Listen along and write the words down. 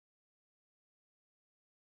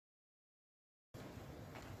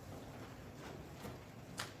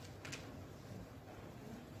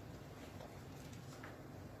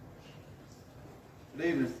Good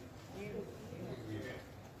evening.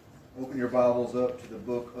 Open your Bibles up to the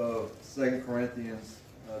book of 2 Corinthians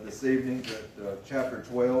this evening, chapter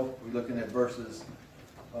 12. We're looking at verses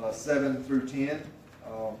 7 through 10.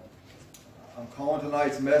 I'm calling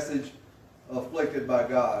tonight's message Afflicted by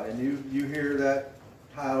God. And you hear that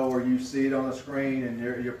title or you see it on the screen and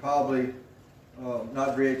you're probably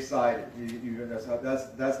not very excited.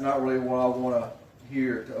 That's not really what I want to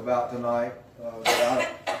hear about tonight.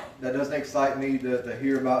 That doesn't excite me to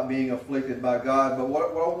hear about being afflicted by God. But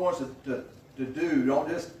what I want us to do, don't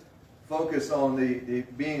just focus on the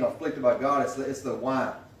being afflicted by God. It's the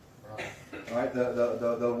why, right?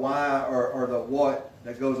 The why or the what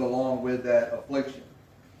that goes along with that affliction,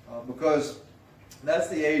 because that's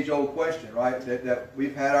the age-old question, right? That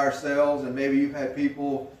we've had ourselves, and maybe you've had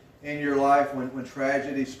people in your life when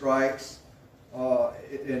tragedy strikes,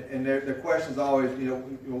 and their question is always,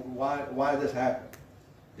 why did this happen?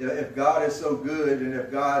 If God is so good and if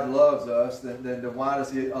God loves us, then why does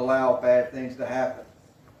He allow bad things to happen?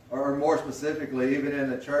 Or more specifically, even in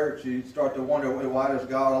the church, you start to wonder, why does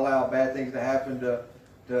God allow bad things to happen to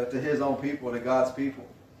His own people, to God's people?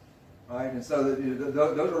 Right? And so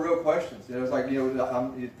those are real questions. It's like,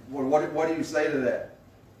 what do you say to that?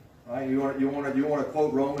 Right? You want to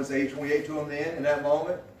quote Romans 8:28 to them then in that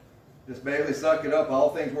moment? Just basically suck it up.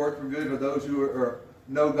 All things work for good for those who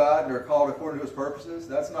know God and are called according to His purposes.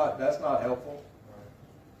 That's not helpful.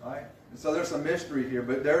 Right? And so there's some mystery here,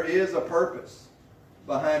 but there is a purpose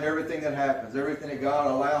behind everything that happens, everything that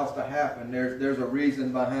God allows to happen. There's a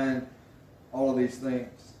reason behind all of these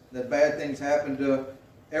things. That bad things happen to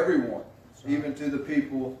everyone, even to the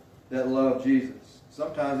people that love Jesus.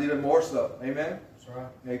 Sometimes even more so. Amen? That's right.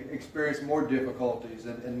 They experience more difficulties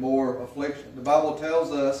and more affliction. The Bible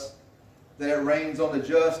tells us that it rains on the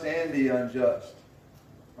just and the unjust.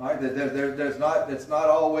 Right? That it's not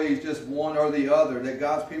always just one or the other. That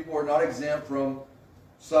God's people are not exempt from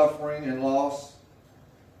suffering and loss.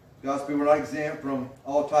 God's people are not exempt from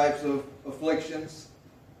all types of afflictions.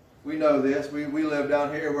 We know this. We live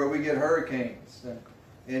down here where we get hurricanes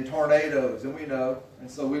and tornadoes, and we know. And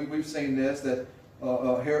so we've seen this, that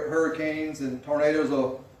hurricanes and tornadoes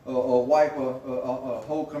will wipe a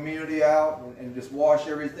whole community out and just wash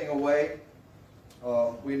everything away.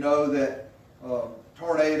 We know that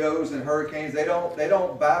tornadoes and hurricanes, they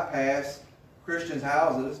don't bypass Christians'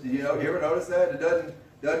 houses. You ever notice that? It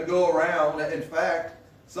doesn't go around. In fact,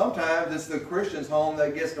 sometimes it's the Christian's home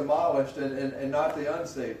that gets demolished and not the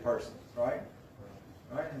unsaved person's, right?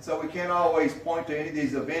 Right? And so we can't always point to any of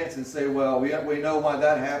these events and say, well, we know why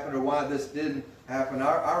that happened or why this didn't happen.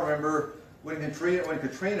 I remember when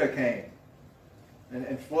Katrina came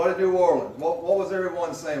and flooded New Orleans. What was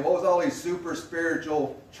everyone saying? What was all these super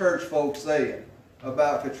spiritual church folks saying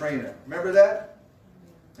about Katrina? Remember that?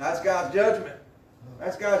 That's God's judgment.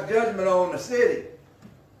 That's God's judgment on the city.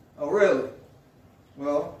 Oh, really?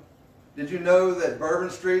 Well, did you know that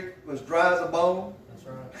Bourbon Street was dry as a bone? That's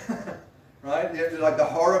right. Right? It was like the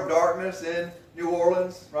heart of darkness in New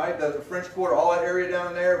Orleans, right? The French Quarter, all that area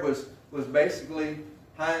down there was basically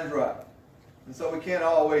high and dry. And so we can't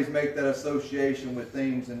always make that association with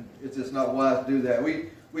things, and it's just not wise to do that.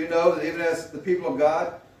 We know that even as the people of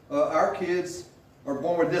God, our kids are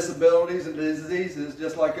born with disabilities and diseases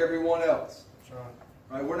just like everyone else. That's right.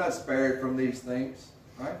 Right? We're not spared from these things.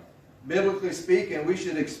 Right? Biblically speaking, we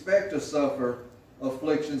should expect to suffer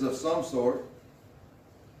afflictions of some sort.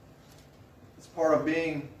 It's part of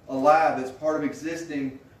being alive. It's part of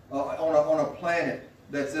existing on a planet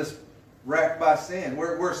that's just racked by sin.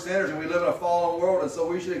 We're sinners and we live in a fallen world, and so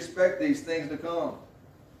we should expect these things to come.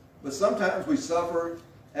 But sometimes we suffer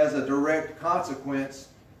as a direct consequence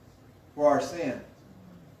for our sin.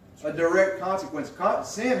 A direct consequence.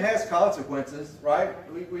 Sin has consequences, right?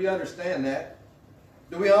 We understand that.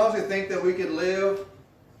 Do we honestly think that we could live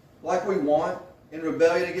like we want in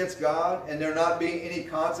rebellion against God and there not being any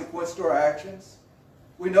consequence to our actions?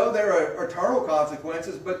 We know there are eternal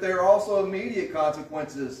consequences, but there are also immediate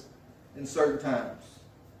consequences in certain times.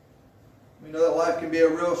 We know that life can be a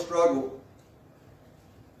real struggle.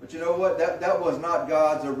 But you know what? That was not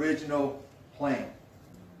God's original plan.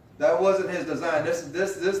 That wasn't His design.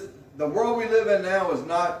 The world we live in now is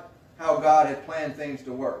not how God had planned things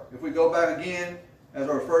to work. If we go back again, as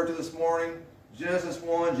I referred to this morning, Genesis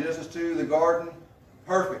 1, Genesis 2, the garden,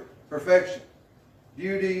 perfect, perfection,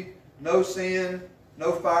 beauty, no sin,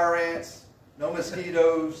 no fire ants, no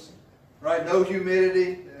mosquitoes, right? No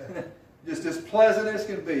humidity, just as pleasant as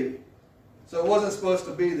can be. So it wasn't supposed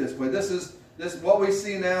to be this way. This what we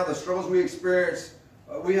see now, the struggles we experience.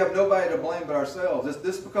 We have nobody to blame but ourselves.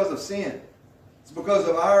 This is because of sin. It's because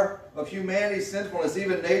of humanity's sinfulness.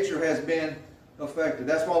 Even nature has been affected.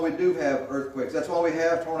 That's why we do have earthquakes. That's why we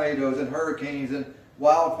have tornadoes and hurricanes and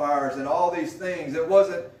wildfires and all these things. That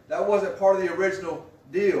wasn't part of the original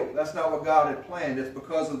deal. That's not what God had planned. It's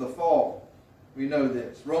because of the fall. We know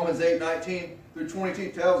this. Romans 8:19 through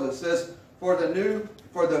 22 tells us, says, for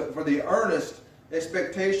the earnest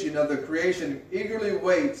expectation of the creation eagerly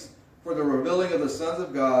waits for the revealing of the sons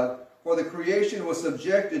of God. For the creation was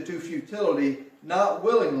subjected to futility, not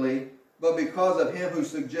willingly, but because of him who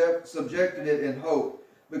subjected it in hope.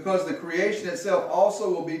 Because the creation itself also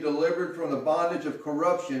will be delivered from the bondage of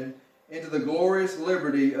corruption into the glorious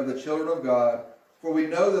liberty of the children of God. For we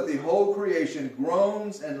know that the whole creation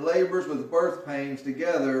groans and labors with birth pains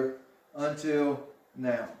together until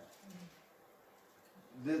now.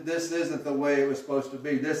 This isn't the way it was supposed to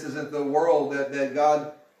be. This isn't the world that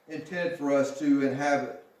God intended for us to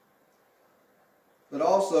inhabit. But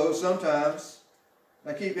also, sometimes,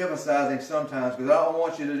 I keep emphasizing sometimes, because I don't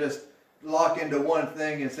want you to just lock into one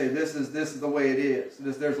thing and say this is the way it is.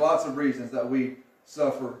 There's lots of reasons that we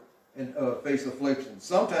suffer and face affliction.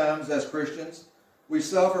 Sometimes, as Christians, we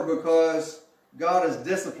suffer because God is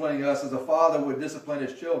disciplining us as a father would discipline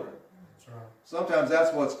his children. That's right. Sometimes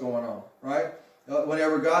that's what's going on, right?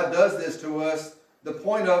 Whenever God does this to us, the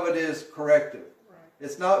point of it is corrective. Right.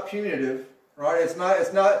 It's not punitive, right? It's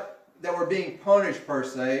not that we're being punished per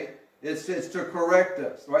se. It's to correct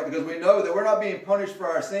us, right? Because we know that we're not being punished for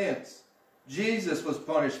our sins. Jesus was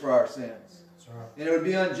punished for our sins. That's right. And it would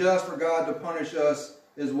be unjust for God to punish us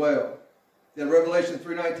as well. Then Revelation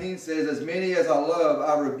 3:19 says, as many as I love,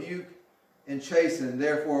 I rebuke and chasten,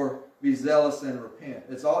 therefore be zealous and repent.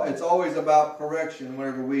 It's always about correction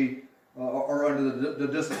whenever we are under the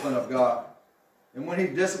discipline of God. And when he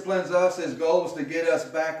disciplines us, his goal is to get us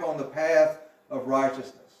back on the path of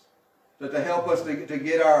righteousness. To help us to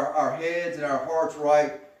get our heads and our hearts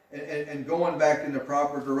right and going back in the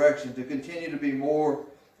proper direction, to continue to be more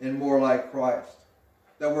and more like Christ.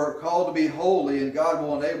 That we're called to be holy, and God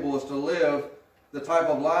will enable us to live the type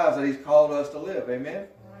of lives that he's called us to live. Amen?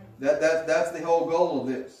 Right. That's the whole goal of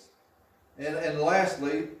this. And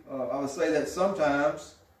lastly, I would say that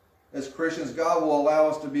sometimes, as Christians, God will allow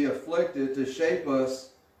us to be afflicted to shape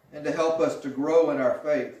us and to help us to grow in our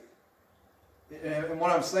faith. And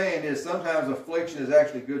what I'm saying is sometimes affliction is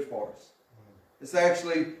actually good for us. It's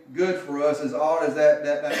actually good for us, as odd as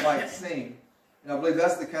that might seem. And I believe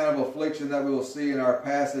that's the kind of affliction that we will see in our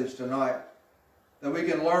passage tonight. That we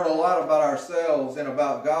can learn a lot about ourselves and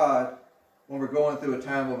about God when we're going through a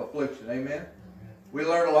time of affliction. Amen? We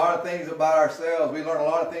learn a lot of things about ourselves. We learn a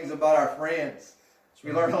lot of things about our friends.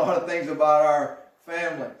 We learn a lot of things about our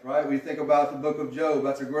family, right? We think about the book of Job.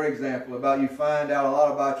 That's a great example. About you find out a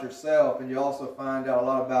lot about yourself, and you also find out a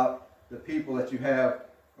lot about the people that you have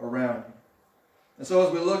around you. And so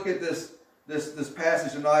as we look at this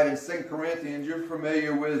passage tonight in 2 Corinthians, you're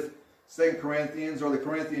familiar with 2 Corinthians or the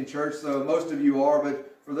Corinthian church, so most of you are,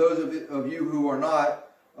 but for those of you who are not,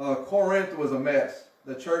 Corinth was a mess.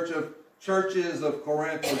 The churches of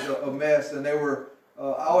Corinth was a mess, and they were,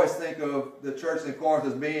 I always think of the church in Corinth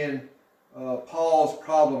as being Paul's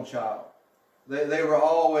problem child. They were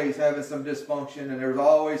always having some dysfunction, and there was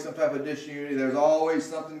always some type of disunity. There was always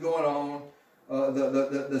something going on.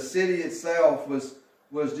 The city itself was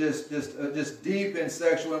just deep in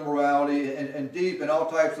sexual immorality and deep in all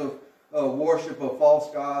types of worship of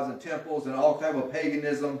false gods and temples and all type of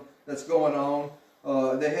paganism that's going on.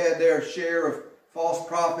 They had their share of false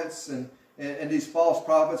prophets, and these false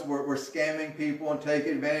prophets were scamming people and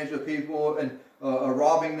taking advantage of people and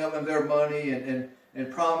robbing them of their money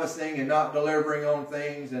and promising and not delivering on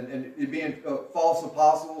things and being false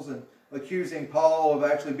apostles and accusing Paul of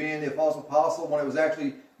actually being the false apostle when it was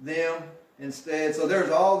actually them instead. So there's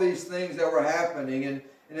all these things that were happening, and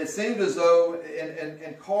it seemed as though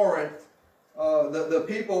in Corinth the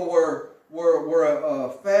people were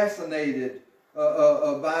fascinated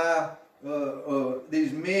by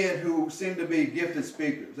these men who seemed to be gifted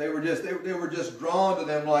speakers. They were just drawn to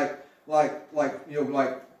them like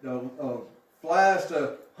flies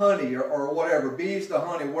to honey or whatever, bees to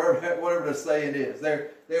honey, whatever the saying is.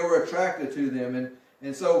 They were attracted to them,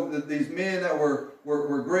 and so these men that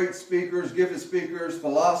were great speakers, gifted speakers,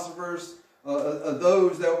 philosophers,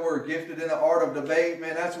 those that were gifted in the art of debate,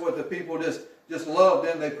 man, that's what the people just loved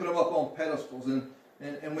them. They put them up on pedestals,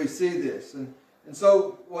 and we see this. And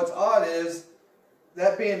so what's odd is,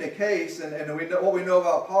 that being the case, and what we know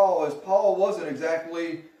about Paul is Paul wasn't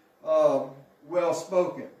exactly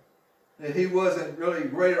well-spoken. He wasn't really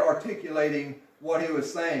great at articulating what he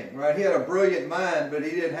was saying, right? He had a brilliant mind, but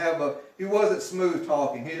he wasn't smooth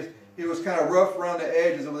talking. He was kind of rough around the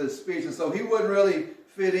edges of his speech, and so he wouldn't really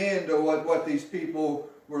fit into what these people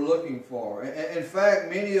were looking for. In fact,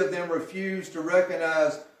 many of them refused to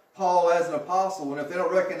recognize Paul as an apostle, and if they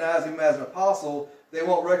don't recognize him as an apostle, they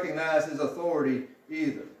won't recognize his authority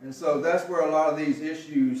either. And so that's where a lot of these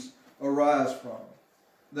issues arise from.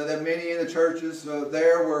 That many in the churches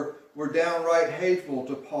there were downright hateful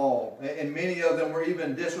to Paul, and many of them were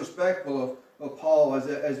even disrespectful of Paul, as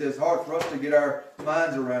it's hard for us to get our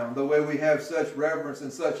minds around the way we have such reverence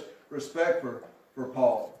and such respect for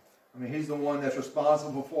Paul. I mean, he's the one that's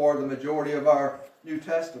responsible for the majority of our New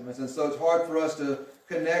Testaments, and so it's hard for us to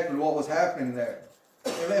connect with what was happening there.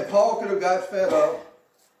 And Paul could have got fed up.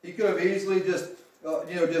 He could have easily just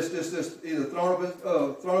either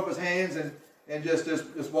thrown up his hands and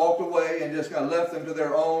just walked away and just kind of left them to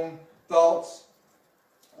their own thoughts.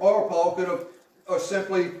 Or Paul could have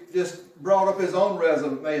simply just brought up his own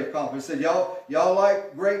resume of accomplishments. He said, y'all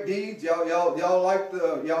like great deeds?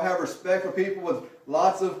 Y'all have respect for people with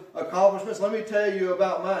lots of accomplishments? Let me tell you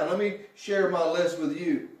about mine. Let me share my list with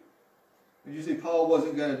you. And you see, Paul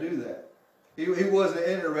wasn't going to do that. He wasn't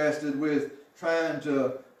interested with trying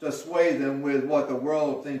to sway them with what the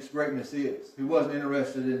world thinks greatness is. He wasn't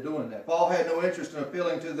interested in doing that. Paul had no interest in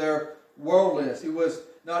appealing to their worldliness. He was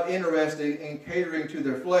not interested in catering to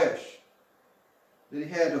their flesh. That he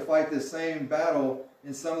had to fight this same battle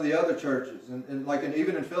in some of the other churches,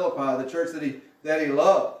 even in Philippi, the church that he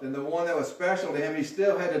loved, and the one that was special to him, he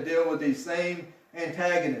still had to deal with these same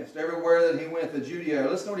antagonists everywhere that he went to Judea.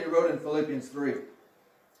 Listen to what he wrote in Philippians 3,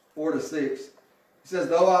 4-6. He says,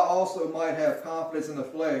 "Though I also might have confidence in the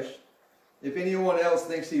flesh, if anyone else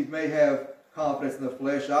thinks he may have confidence in the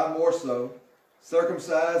flesh, I more so,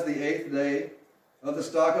 circumcised the 8th day, of the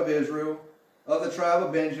stock of Israel, of the tribe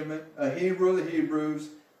of Benjamin, a Hebrew of the Hebrews,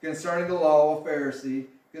 concerning the law, a Pharisee,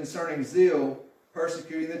 concerning zeal,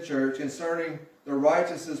 persecuting the church, concerning the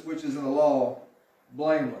righteousness which is in the law,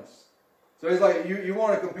 blameless." So he's like, you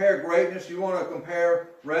want to compare greatness, you want to compare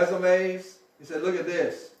resumes? He said, look at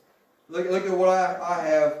this. Look at what I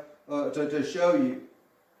have to show you.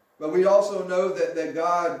 But we also know that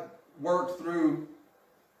God worked through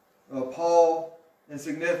Paul in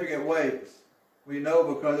significant ways. We know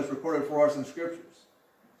because it's recorded for us in Scriptures.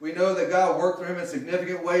 We know that God worked through him in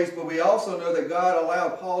significant ways, but we also know that God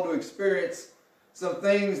allowed Paul to experience some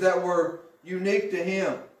things that were unique to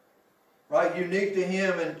him. Right? Unique to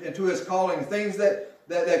him and to his calling. Things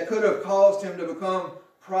that could have caused him to become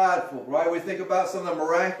prideful. Right? We think about some of the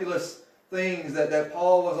miraculous things that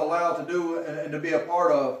Paul was allowed to do and to be a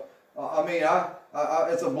part of.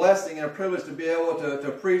 It's a blessing and a privilege to be able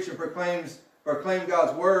to preach and proclaim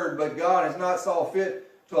God's word, but God has not saw fit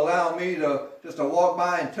to allow me to walk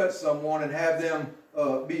by and touch someone and have them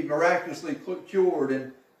be miraculously cured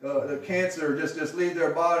and the cancer just leave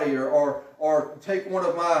their body, or take one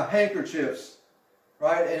of my handkerchiefs,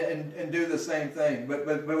 right, and do the same thing. But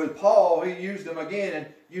with Paul, he used them again in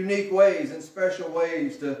unique ways, in special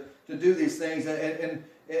ways to do these things, and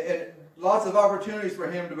lots of opportunities for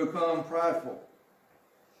him to become prideful.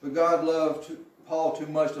 But God loved Paul too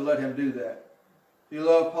much to let him do that. He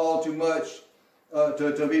loved Paul too much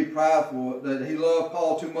to be prideful. That he loved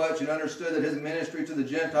Paul too much and understood that his ministry to the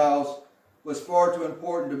Gentiles was far too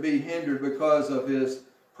important to be hindered because of his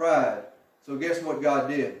pride. So guess what God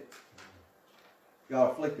did?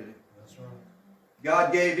 God afflicted him. That's right.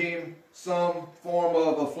 God gave him some form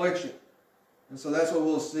of affliction. And so that's what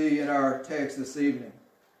we'll see in our text this evening.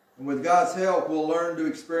 And with God's help, we'll learn to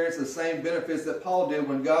experience the same benefits that Paul did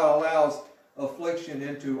when God allows affliction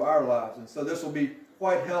into our lives. And so this will be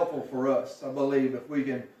quite helpful for us, I believe, if we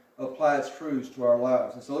can apply its truths to our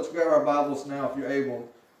lives. And so let's grab our Bibles now, if you're able,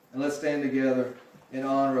 and let's stand together in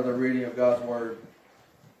honor of the reading of God's Word.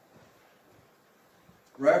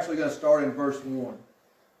 We're actually going to start in verse 1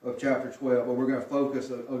 of chapter 12, but we're going to focus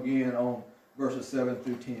again on verses 7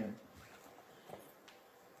 through 10.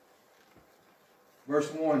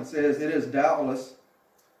 Verse 1 says, "It is doubtless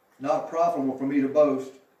not profitable for me to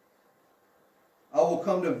boast. I will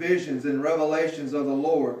come to visions and revelations of the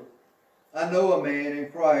Lord. I know a man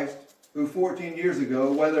in Christ who 14 years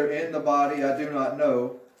ago, whether in the body I do not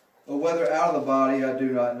know, or whether out of the body I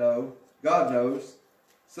do not know, God knows,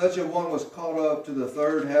 such a one was caught up to the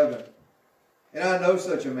third heaven. And I know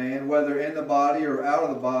such a man, whether in the body or out of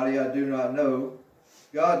the body I do not know,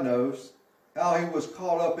 God knows, how he was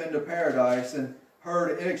caught up into paradise and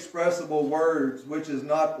heard inexpressible words which is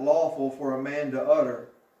not lawful for a man to utter.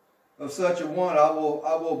 Of such a one I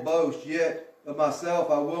will boast, yet of myself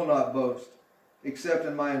I will not boast, except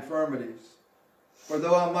in my infirmities. For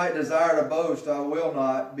though I might desire to boast, I will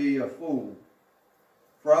not be a fool.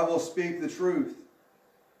 For I will speak the truth,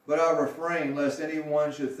 but I refrain, lest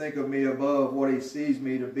anyone should think of me above what he sees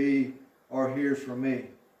me to be or hears from me.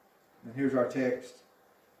 And here's our text.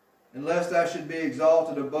 And lest I should be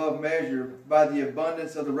exalted above measure by the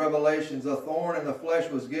abundance of the revelations, a thorn in the flesh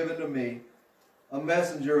was given to me, a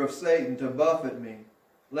messenger of Satan to buffet me,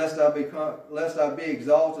 lest I be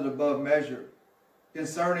exalted above measure.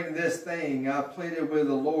 Concerning this thing I pleaded with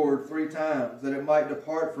the Lord 3 times, that it might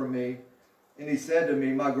depart from me. And he said to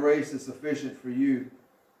me, my grace is sufficient for you,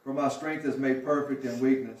 for my strength is made perfect in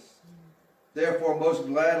weakness. Therefore most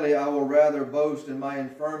gladly I will rather boast in my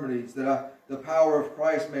infirmities, that the power of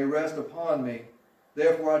Christ may rest upon me.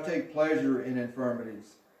 Therefore I take pleasure in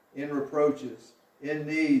infirmities, in reproaches, in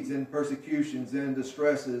needs, in persecutions, in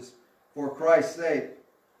distresses, for Christ's sake.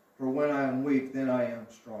 For when I am weak, then I am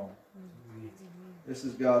strong. This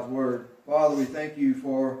is God's word. Father, we thank you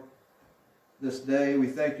for this day. We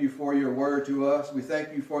thank you for your word to us. We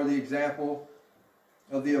thank you for the example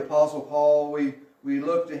of the Apostle Paul. We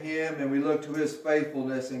look to him and we look to his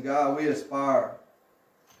faithfulness. And God, we aspire.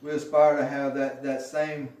 We aspire to have that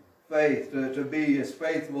same faith, to be as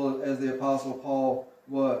faithful as the Apostle Paul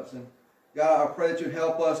was. And God, I pray that you'd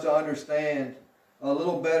help us to understand a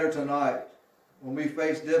little better tonight when we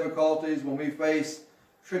face difficulties, when we face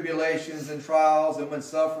tribulations and trials, and when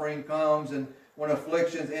suffering comes and when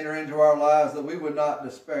afflictions enter into our lives, that we would not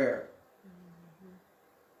despair,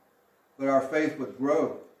 but our faith would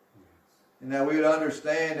grow, and that we would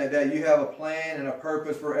understand that you have a plan and a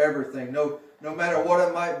purpose for everything. No matter what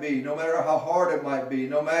it might be, no matter how hard it might be,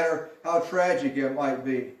 no matter how tragic it might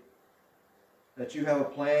be, that you have a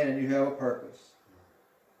plan and you have a purpose.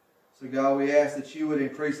 So God, we ask that you would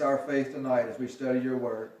increase our faith tonight as we study your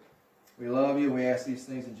word. We love you and we ask these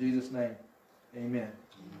things in Jesus' name. Amen.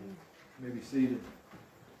 You may be seated.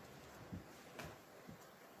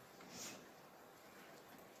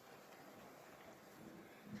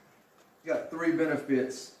 We've got 3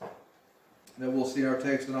 benefits that we'll see in our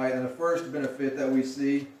text tonight. And the first benefit that we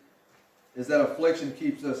see is that affliction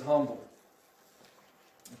keeps us humble.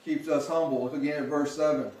 It keeps us humble. Look again at verse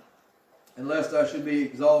 7. And lest I should be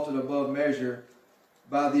exalted above measure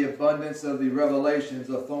by the abundance of the revelations,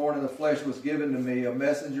 a thorn in the flesh was given to me, a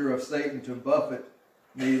messenger of Satan to buffet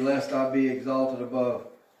me, lest I be exalted above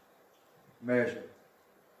measure.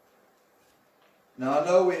 Now I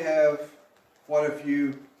know we have quite a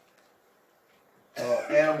few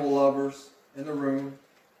animal lovers in the room.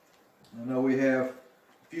 I know we have a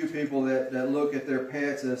few people that look at their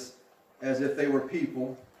pets as if they were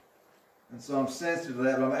people. And so I'm sensitive to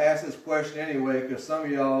that, but I'm going to ask this question anyway, because some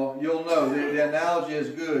of y'all, you'll know, the analogy is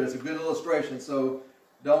good. It's a good illustration, so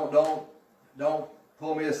don't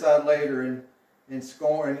pull me aside later and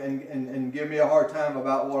scorn and give me a hard time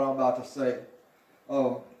about what I'm about to say.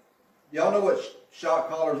 Y'all know what shock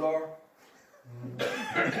collars are?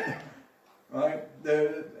 Right?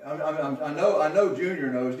 I know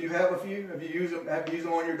Junior knows. Do you have a few? Have you used them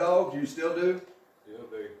on your dogs? You still do? Still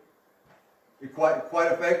do. You're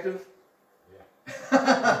quite effective?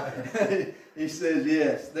 He says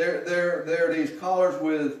yes. There are these collars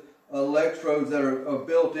with electrodes that are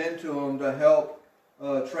built into them to help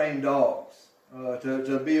train dogs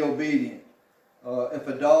to be obedient. If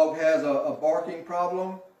a dog has a barking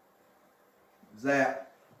problem,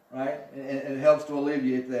 zap, right? And it helps to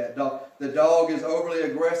alleviate that. The dog is overly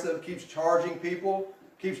aggressive, keeps charging people,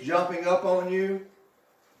 keeps jumping up on you,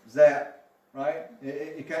 zap, right?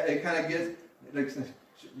 It kind of gets...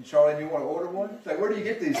 Charlie, you want to order one? It's like, where do you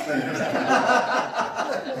get these things?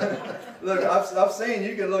 Look, I've seen,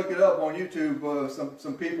 you can look it up on YouTube,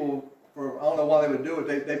 some people, I don't know why they would do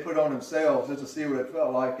it, they put it on themselves just to see what it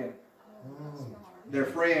felt like. And their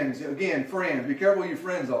friends, again, friends, be careful who your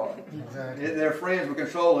friends are. Exactly. Their friends would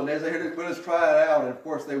control it, and they're here to let's try it out, and of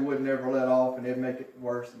course they would never let off, and it'd make it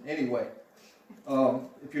worse. And anyway,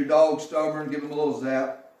 if your dog's stubborn, give them a little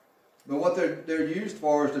zap. But what they're used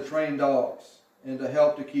for is to train dogs and to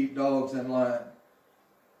help to keep dogs in line.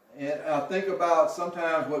 And I think about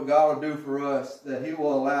sometimes what God will do for us, that He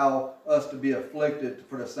will allow us to be afflicted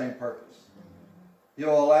for the same purpose.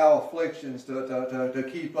 He'll allow afflictions to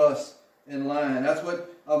keep us in line. That's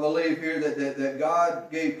what I believe here, that God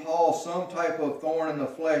gave Paul some type of thorn in the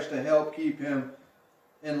flesh to help keep him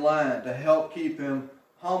in line, to help keep him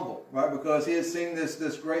humble, right? Because he had seen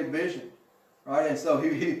this great vision, right? And so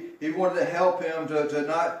he wanted to help him to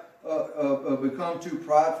not become too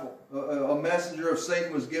prideful. A messenger of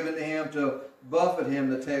Satan was given to him to buffet him,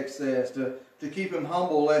 the text says, to keep him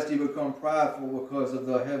humble lest he become prideful because of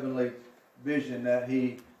the heavenly vision that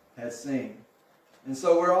he had seen. And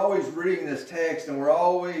so we're always reading this text and we're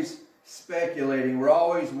always speculating. We're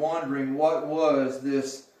always wondering what was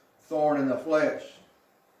this thorn in the flesh.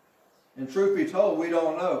 And truth be told, we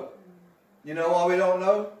don't know. You know why we don't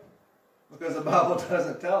know? Because the Bible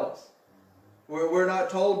doesn't tell us. We're not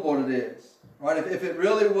told what it is. Right? If it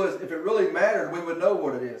really mattered, we would know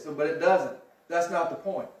what it is. But it doesn't. That's not the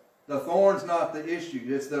point. The thorn's not the issue.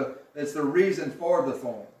 It's the reason for the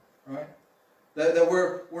thorn. Right? That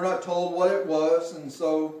we're not told what it was, and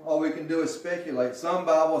so all we can do is speculate. Some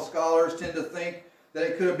Bible scholars tend to think that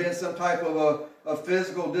it could have been some type of a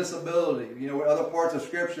physical disability. You know, other parts of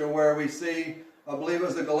Scripture where we see, I believe it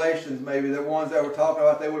was the Galatians maybe, the ones that were talking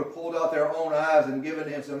about they would have pulled out their own eyes and given to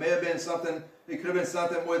him. So it may have been something, it could have been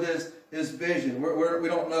something with his vision. We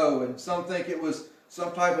don't know. And some think it was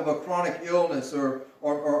some type of a chronic illness or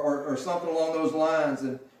something along those lines.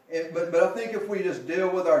 But I think if we just deal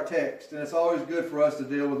with our text, and it's always good for us to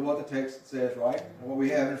deal with what the text says, right? And what we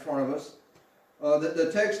have in front of us. The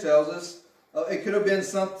text tells us it could have been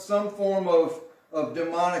some form of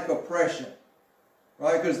demonic oppression,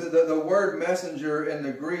 right? Because the word messenger in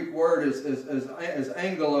the Greek word is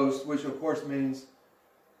angelos, which of course means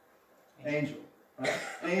angel, right?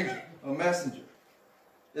 Angel, a messenger.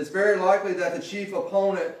 It's very likely that the chief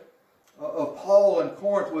opponent of Paul in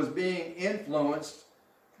Corinth was being influenced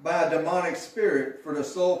by a demonic spirit for the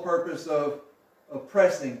sole purpose of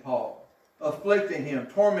oppressing Paul, afflicting him,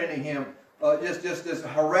 tormenting him, just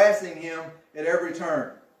harassing him at every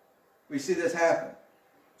turn. We see this happen.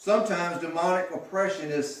 Sometimes demonic oppression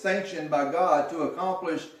is sanctioned by God to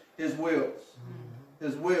accomplish His wills.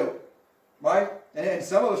 His will. Right? And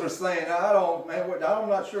some of us are saying, I'm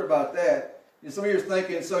not sure about that. And some of you are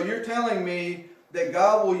thinking, so you're telling me that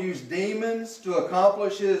God will use demons to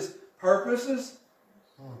accomplish His purposes?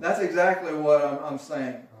 That's exactly what I'm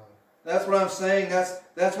saying. That's what I'm saying.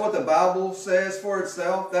 That's what the Bible says for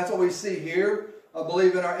itself. That's what we see here. I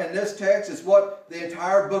believe in this text. It's what the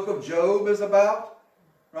entire book of Job is about.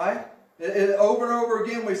 Right? Over and over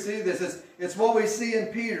again we see this. It's what we see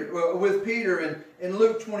with Peter in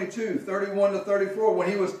Luke 22, 31 to 34, when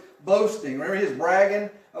he was boasting. Remember, he was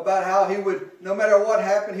bragging about how he would, no matter what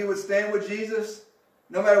happened, he would stand with Jesus.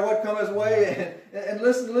 No matter what come his way. And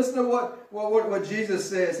listen to what Jesus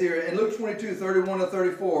says here in Luke 22, 31 to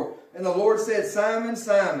 34. And the Lord said, Simon,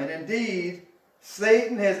 Simon, indeed,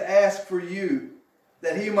 Satan has asked for you,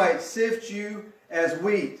 that he might sift you as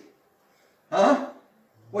wheat. Huh?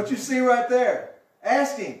 What you see right there.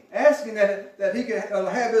 Asking that he can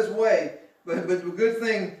have his way. But the good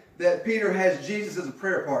thing that Peter has Jesus as a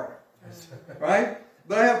prayer partner. Right?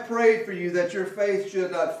 But I have prayed for you that your faith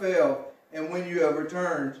should not fail. And when you have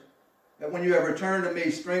returned to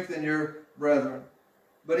me, strengthen your brethren.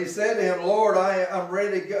 But he said to him, Lord, I am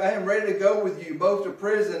ready to go with you, both to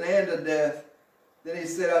prison and to death. Then he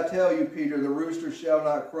said, I tell you, Peter, the rooster shall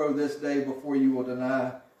not crow this day before you will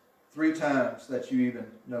deny 3 times that you even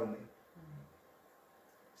know me.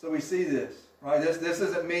 So we see this, right? This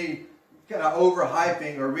isn't me kind of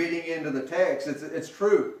overhyping or reading into the text. It's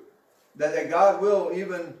true that God will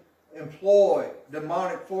even employ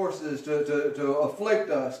demonic forces to afflict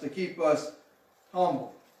us, to keep us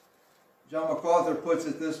humble. John MacArthur puts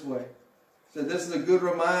it this way. He said, this is a good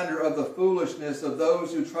reminder of the foolishness of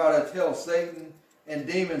those who try to tell Satan and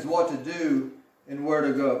demons what to do and where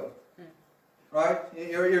to go. Right?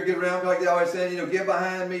 You get around like they always say, get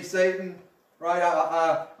behind me, Satan. Right?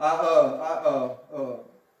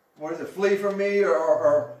 Flee from me,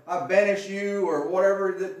 or I banish you, or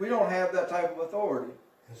whatever. We don't have that type of authority.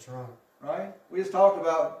 That's right. Right? We just talked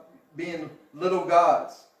about being little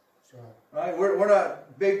gods. That's right. Right? We're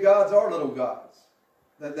not big gods or little gods.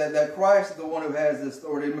 That Christ is the one who has this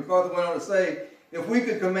authority. And MacArthur went on to say, if we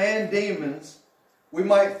could command demons, we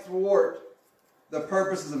might thwart the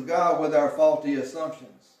purposes of God with our faulty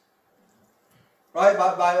assumptions. Right?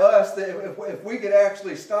 By us, if we could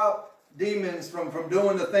actually stop demons from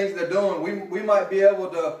doing the things they're doing, we might be able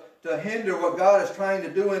to hinder what God is trying to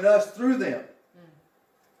do in us through them.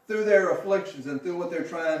 Through their afflictions and through what they're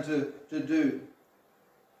trying to do.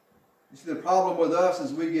 You see, the problem with us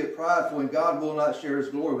is we get prideful, and God will not share His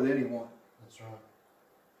glory with anyone. That's right.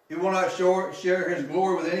 He will not share His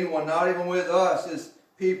glory with anyone, not even with us, His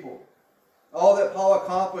people. All that Paul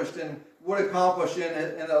accomplished and would accomplish in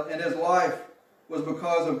his life was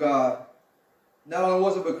because of God. Not only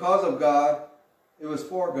was it because of God, it was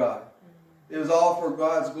for God. It was all for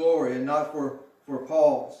God's glory and not for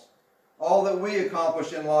Paul's. All that we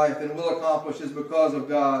accomplish in life and will accomplish is because of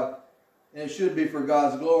God, and it should be for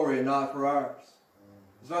God's glory and not for ours.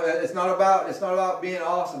 It's not about being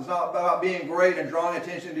awesome. It's not about being great and drawing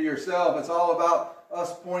attention to yourself. It's all about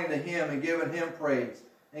us pointing to Him and giving Him praise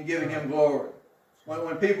and giving Him glory.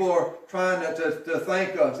 When people are trying to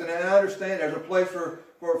thank us, and I understand there's a place for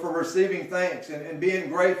receiving thanks and being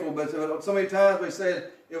grateful, but so many times we say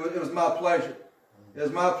it was my pleasure. It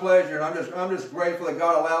was my pleasure, and I'm just grateful that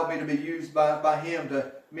God allowed me to be used by Him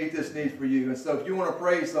to meet this need for you. And so if you want to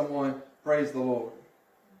praise someone, praise the Lord.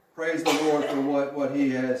 Praise the Lord for what He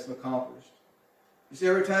has accomplished. You see,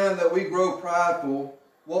 every time that we grow prideful,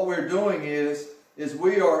 what we're doing is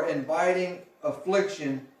we are inviting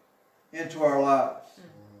affliction into our lives.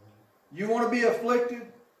 You want to be afflicted?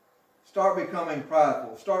 Start becoming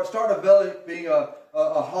prideful. Start developing a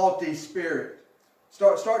haughty spirit.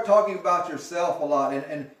 Start talking about yourself a lot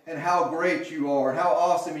and how great you are, and how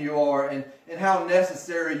awesome you are, and how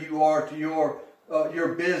necessary you are to your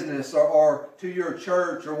business or to your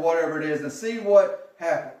church or whatever it is, and see what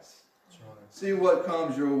happens. That's right. See what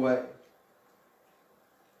comes your way.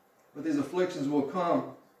 But these afflictions will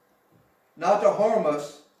come not to harm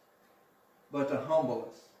us, but to humble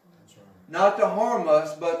us. That's right. Not to harm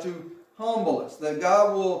us, but to humble us. That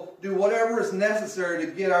God will do whatever is necessary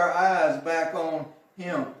to get our eyes back on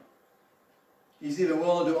Him. He's even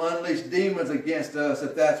willing to unleash demons against us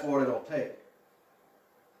if that's what it'll take.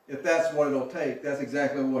 If that's what it'll take, that's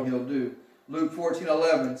exactly what He'll do. Luke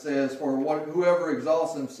 14:11 says, "For whoever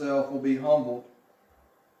exalts himself will be humbled,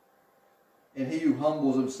 and he who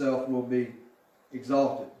humbles himself will be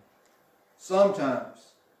exalted." Sometimes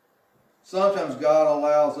God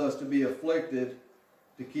allows us to be afflicted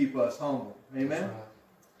to keep us humble. Amen?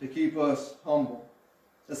 Right. To keep us humble.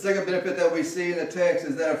 The second benefit that we see in the text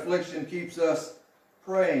is that affliction keeps us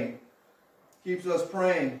praying. Keeps us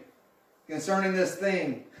praying concerning this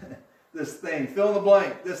thing. This thing. Fill in the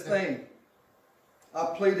blank. This thing. I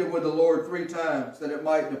pleaded with the Lord 3 times that it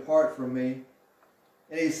might depart from me.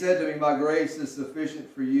 And He said to me, "My grace is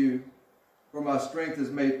sufficient for you, for my strength is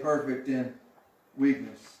made perfect in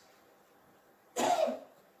weakness."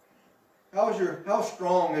 How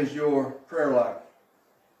strong is your prayer life?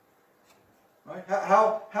 Right?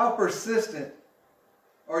 How persistent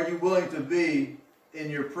are you willing to be in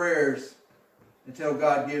your prayers until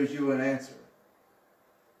God gives you an answer?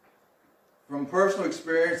 From personal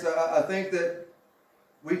experience, I think that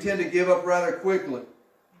we tend to give up rather quickly.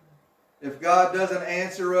 If God doesn't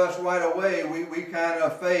answer us right away, we kind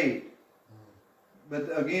of fade.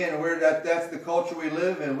 But again, that's the culture we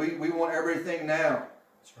live in. We want everything now.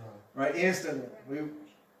 That's right. Right? Instantly.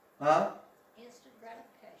 Instant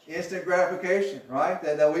gratification. Instant gratification, right?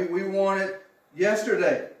 That we want it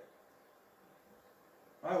yesterday.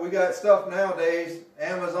 Right? We got stuff nowadays,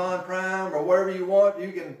 Amazon Prime or whatever you want,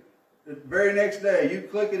 you can, the very next day, you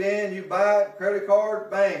click it in, you buy it, credit card,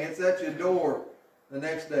 bang, it's at your door the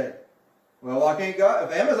next day. Well, why can't God?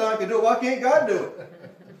 If Amazon can do it, why can't God do it?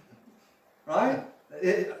 Right?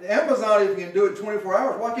 Amazon even can do it 24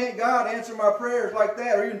 hours. Why can't God answer my prayers like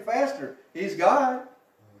that or even faster? He's God.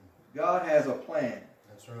 God has a plan.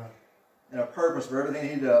 That's right. And a purpose for everything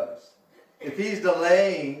He does. If He's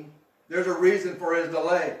delaying, there's a reason for His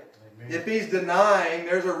delay. Amen. If He's denying,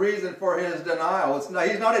 there's a reason for His denial.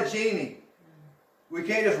 He's not a genie. We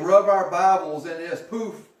can't just rub our Bibles and just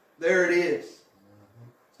poof, there it is.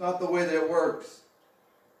 It's not the way that it works.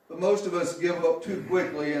 But most of us give up too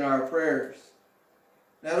quickly in our prayers.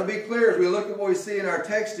 Now, to be clear, as we look at what we see in our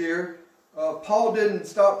text here, Paul didn't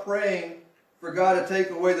stop praying for God to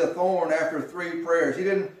take away the thorn after 3 prayers. He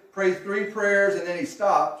didn't pray 3 prayers and then he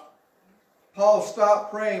stopped. Paul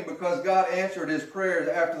stopped praying because God answered his prayers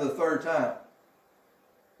after the 3rd time.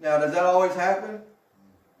 Now, does that always happen?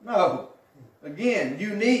 No. Again,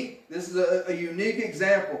 unique. This is a unique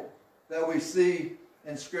example that we see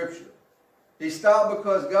in Scripture. He stopped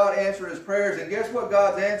because God answered his prayers. And guess what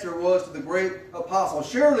God's answer was to the great apostle?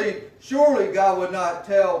 Surely God would not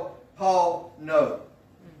tell Paul no.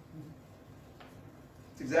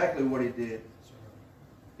 That's exactly what He did.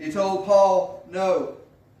 He told Paul no.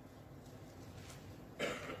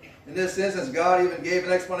 In this instance, God even gave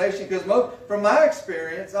an explanation, because from my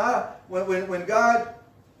experience, when God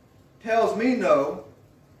tells me no,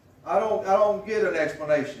 I don't get an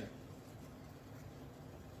explanation.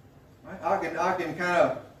 I can kind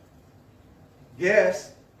of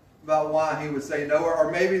guess about why He would say no,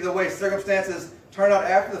 or maybe the way circumstances turn out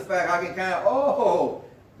after the fact, I can kind of,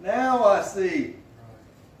 now I see.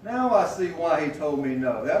 Now I see why He told me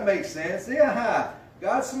no. That makes sense. Yeah,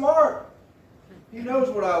 God's smart. He knows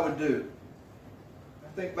what I would do. I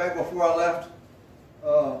think back before I left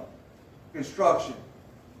construction,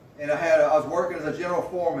 and I was working as a general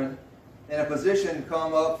foreman, and a position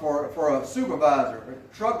come up for a supervisor,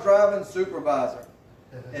 a truck driving supervisor.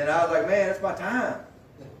 And I was like, man, it's my time.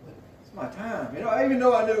 It's my time. You know, even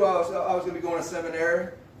though I knew I was going to be going to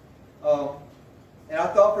seminary, and I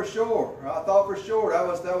thought for sure that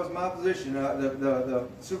was my position. The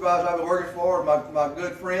supervisor I was working for, my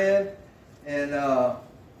good friend, and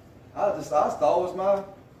I thought it was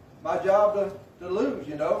my job to lose,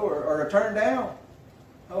 you know, or to turn down.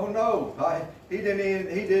 Oh no, he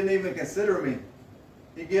didn't even consider me.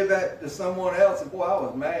 He gave that to someone else, and boy, I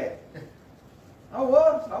was mad. I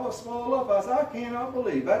was swelled up. I said, I cannot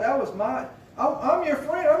believe that was my. I'm your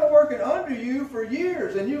friend. I've been working under you for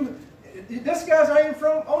years, and this guy's not even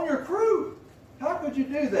on your crew. How could you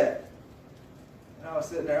do that? And I was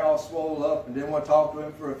sitting there all swollen up and didn't want to talk to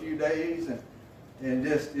him for a few days, and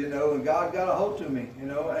just, you know, and God got a hold to me, you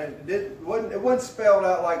know, and it wasn't spelled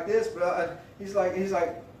out like this, but he's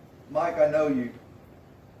like, Mike, I know you.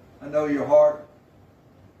 I know your heart.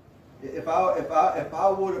 If I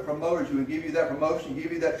would have promoted you and give you that promotion,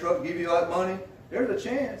 give you that truck, give you that money, there's a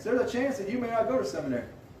chance that you may not go to seminary.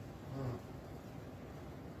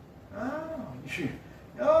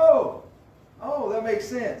 Oh, that makes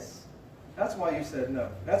sense. That's why you said no.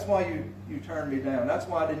 That's why you turned me down. That's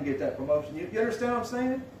why I didn't get that promotion. You understand what I'm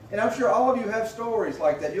saying? And I'm sure all of you have stories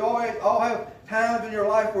like that. You all have times in your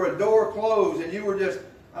life where a door closed and you were just,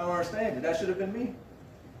 I don't understand it. That should have been me.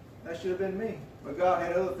 That should have been me. But God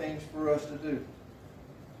had other things for us to do.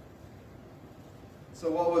 So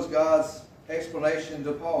what was God's explanation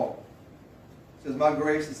to Paul? He says, my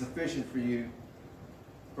grace is sufficient for you,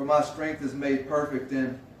 for my strength is made perfect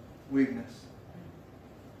in weakness.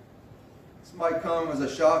 This might come as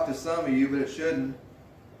a shock to some of you, but it shouldn't.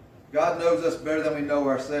 God knows us better than we know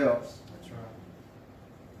ourselves. That's right.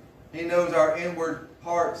 He knows our inward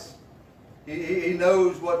parts. He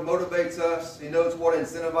knows what motivates us. He knows what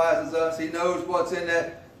incentivizes us. He knows what's in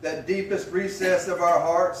that deepest recess of our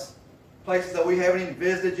hearts, places that we haven't even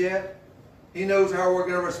visited yet. He knows how we're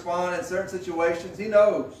going to respond in certain situations. He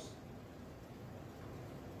knows.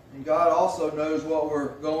 And God also knows what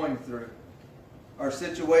we're going through, our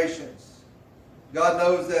situations. God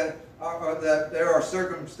knows that there are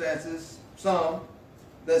circumstances, some,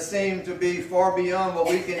 that seem to be far beyond what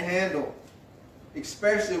we can handle,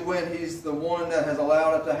 especially when He's the one that has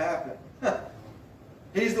allowed it to happen.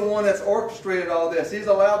 He's the one that's orchestrated all this. He's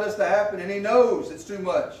allowed this to happen, and He knows it's too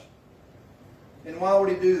much. And why would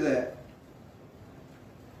He do that?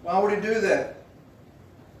 Why would He do that?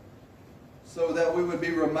 So that we would be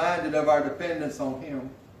reminded of our dependence on Him.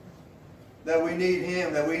 That we need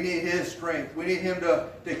Him, that we need His strength. We need Him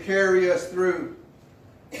to carry us through.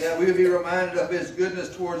 That we would be reminded of His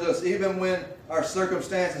goodness towards us, even when our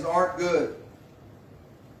circumstances aren't good.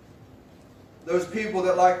 Those people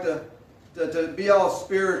that like to be all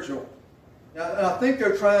spiritual. Now, and I think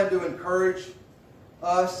they're trying to encourage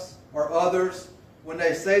us or others when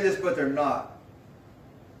they say this, but they're not.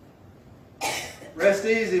 Rest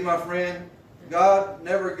easy, my friend. God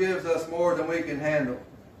never gives us more than we can handle.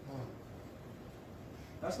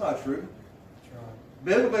 That's not true. That's right.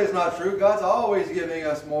 Biblically, it's not true. God's always giving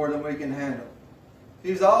us more than we can handle.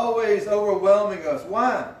 He's always overwhelming us.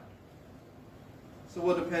 Why? So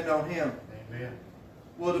we'll depend on Him. Amen.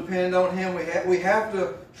 We'll depend on Him. We have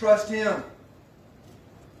to trust Him.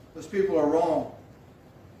 Those people are wrong.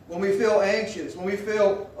 When we feel anxious, when we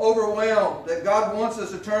feel overwhelmed, that God wants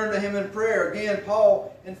us to turn to Him in prayer. Again,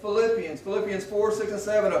 Paul in Philippians 4, 6, and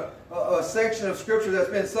 7, a section of Scripture that's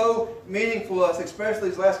been so meaningful to us, especially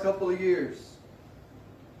these last couple of years.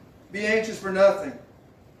 Be anxious for nothing,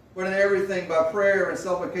 but in everything by prayer and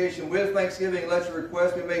supplication, with thanksgiving, let your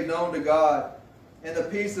requests be made known to God. And the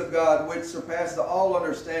peace of God, which surpasses all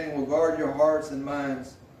understanding, will guard your hearts and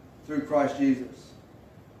minds through Christ Jesus.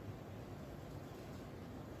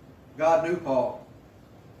 God knew Paul.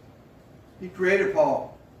 He created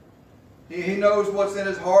Paul. He knows what's in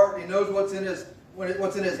his heart. He knows what's in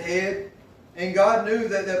his head. And God knew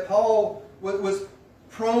that Paul was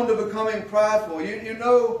prone to becoming prideful. You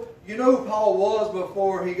know who Paul was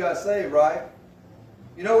before he got saved, right?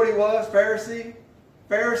 You know what he was? Pharisee?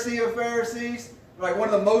 Pharisee of Pharisees? Like one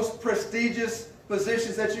of the most prestigious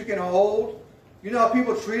positions that you can hold. You know how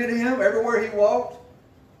people treated him everywhere he walked?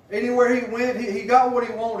 Anywhere he went, he got what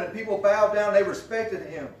he wanted. People bowed down. They respected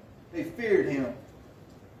him. They feared him. And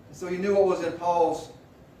so he knew what was in Paul's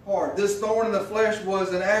heart. This thorn in the flesh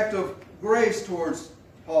was an act of grace towards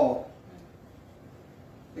Paul.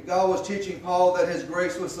 That God was teaching Paul that His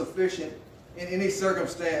grace was sufficient in any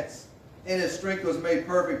circumstance. And His strength was made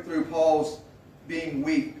perfect through Paul's being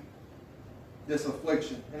weak. This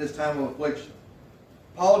affliction, in his time of affliction.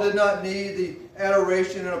 Paul did not need the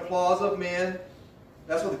adoration and applause of men.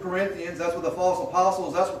 That's what the Corinthians, that's what the false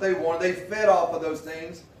apostles, that's what they wanted. They fed off of those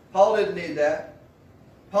things. Paul didn't need that.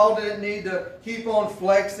 Paul didn't need to keep on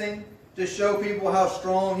flexing to show people how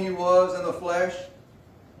strong he was in the flesh.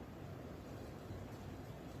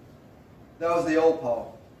 That was the old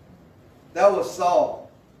Paul. That was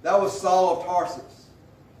Saul. That was Saul of Tarsus.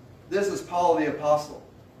 This is Paul the Apostle.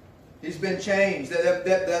 He's been changed.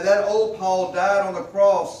 That old Paul died on the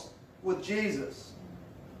cross with Jesus.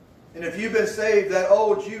 And if you've been saved, that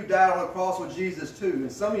old you died on the cross with Jesus too. And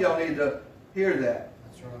some of y'all need to hear that.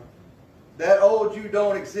 That's right. That old you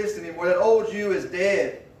don't exist anymore. That old you is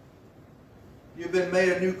dead. You've been made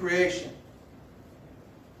a new creation.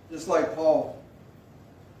 Just like Paul.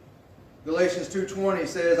 Galatians 2:20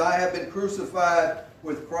 says, I have been crucified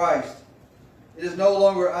with Christ. It is no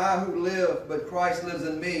longer I who live, but Christ lives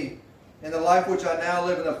in me. In the life which I now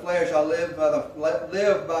live in the flesh, I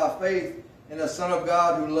live by faith in the Son of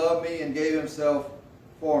God who loved me and gave himself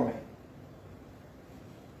for me.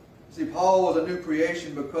 See, Paul was a new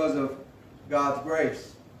creation because of God's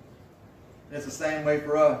grace. And it's the same way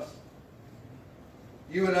for us.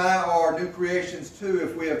 You and I are new creations too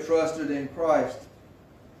if we have trusted in Christ.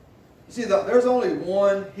 You see, there's only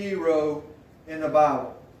one hero in the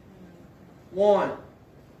Bible. One.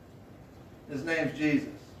 His name's Jesus.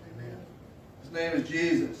 Amen. His name is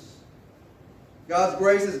Jesus. God's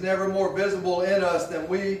grace is never more visible in us than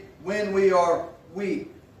when we are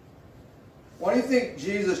weak. Why do you think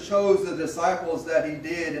Jesus chose the disciples that he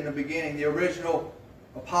did in the beginning, the original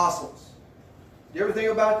apostles? Do you ever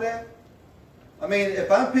think about that? I mean,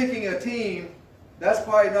 if I'm picking a team, that's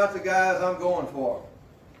probably not the guys I'm going for.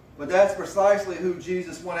 But that's precisely who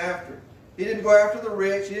Jesus went after. He didn't go after the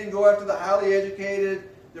rich. He didn't go after the highly educated,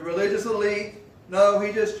 the religious elite. No,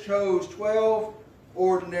 he just chose 12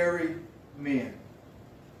 ordinary men.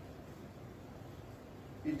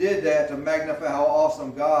 He did that to magnify how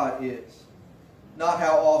awesome God is, not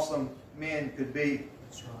how awesome men could be.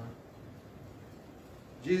 That's right.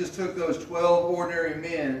 Jesus took those 12 ordinary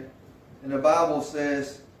men, and the Bible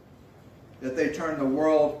says that they turned the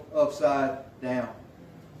world upside down.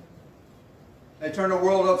 They turned the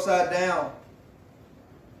world upside down.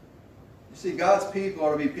 You see, God's people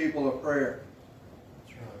are to be people of prayer.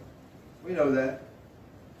 That's right. We know that.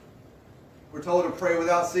 We're told to pray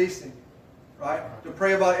without ceasing, right? To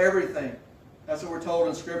pray about everything. That's what we're told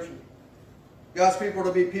in Scripture. God's people are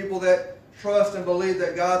to be people that trust and believe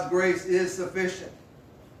that God's grace is sufficient.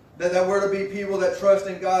 That we're to be people that trust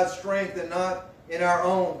in God's strength and not in our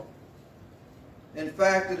own. In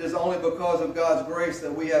fact, it is only because of God's grace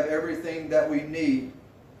that we have everything that we need.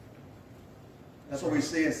 That's what we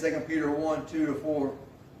see in 2 Peter 1, 2-4.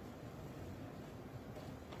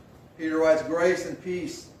 Peter writes, grace and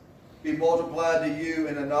peace be multiplied to you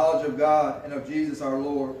in the knowledge of God and of Jesus our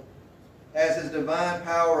Lord, as his divine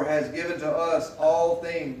power has given to us all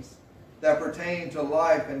things that pertain to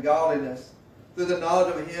life and godliness, through the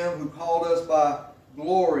knowledge of him who called us by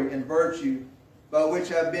glory and virtue, by which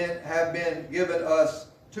have been given us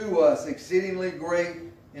to us exceedingly great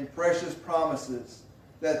and precious promises,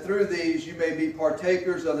 that through these you may be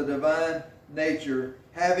partakers of the divine nature,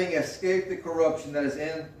 having escaped the corruption that is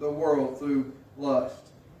in the world through lust.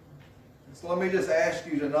 And so let me just ask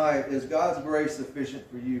you tonight, is God's grace sufficient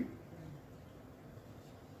for you?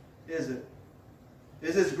 Is it?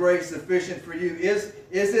 Is His grace sufficient for you? Is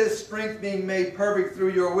His strength being made perfect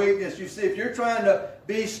through your weakness? You see, if you're trying to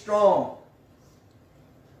be strong,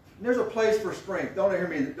 there's a place for strength. Don't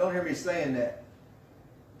hear me saying that.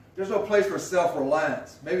 There's no place for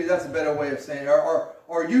self-reliance. Maybe that's a better way of saying it.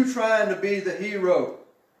 Are you trying to be the hero?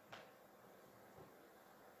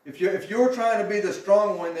 If you're trying to be the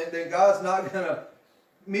strong one, then God's not going to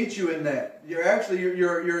meet you in that.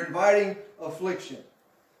 You're inviting affliction.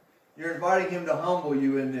 You're inviting Him to humble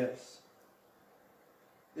you in this.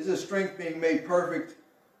 Is His strength being made perfect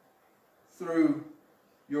through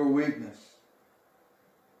your weakness?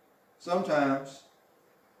 Sometimes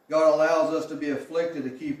God allows us to be afflicted to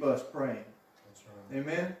keep us praying. That's right.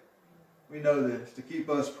 Amen? We know this, to keep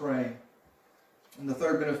us praying. And the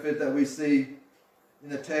third benefit that we see in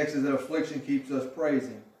the text is that affliction keeps us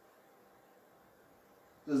praising.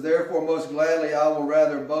 It says, therefore, most gladly I will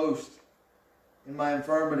rather boast in my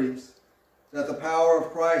infirmities, that the power of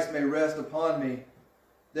Christ may rest upon me.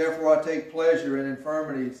 Therefore I take pleasure in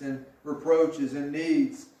infirmities, in reproaches, in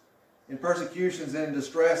needs, in persecutions, and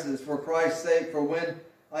distresses, for Christ's sake. For when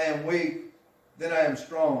I am weak, then I am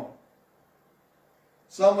strong.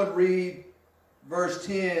 Some would read verse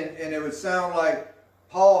 10 and it would sound like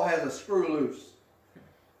Paul has a screw loose.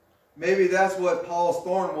 Maybe that's what Paul's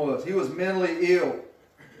thorn was. He was mentally ill.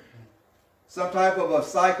 Some type of a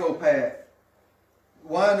psychopath.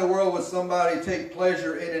 Why in the world would somebody take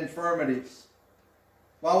pleasure in infirmities?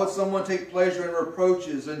 Why would someone take pleasure in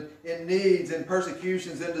reproaches and in needs and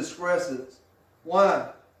persecutions and distresses? Why?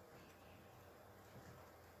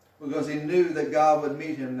 Because he knew that God would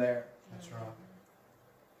meet him there. That's right.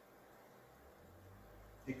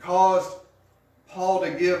 It caused Paul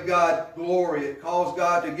to give God glory. It calls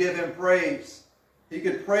God to give him praise. He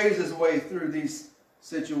could praise his way through these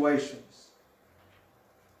situations.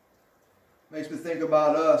 Makes me think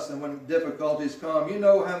about us and when difficulties come. You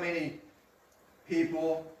know how many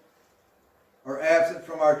people are absent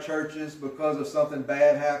from our churches because of something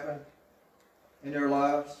bad happened in their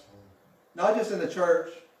lives? Not just in the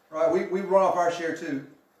church, right? We run off our share too,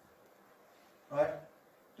 right?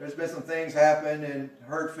 There's been some things happen and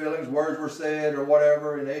hurt feelings, words were said or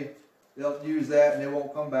whatever, and they'll use that and they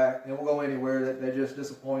won't come back. They won't go anywhere. They're just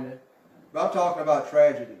disappointed. But I'm talking about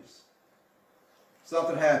tragedies.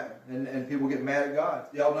 Something happened and people get mad at God.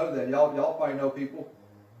 Y'all know that. Y'all probably know people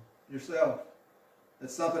yourself. That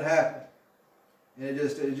something happened. And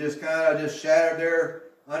it just kind of just shattered their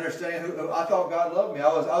understanding. I thought God loved me. I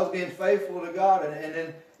was being faithful to God,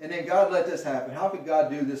 and then God let this happen. How could God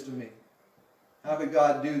do this to me? How could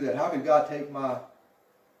God do that? How could God take my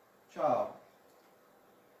child?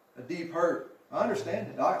 A deep hurt. I understand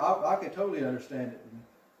it. I can totally understand it.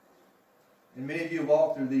 And many of you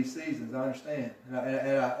walk through these seasons. I understand,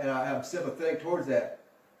 and I'm sympathetic towards that.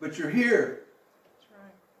 But you're here. That's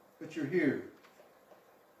right. But you're here.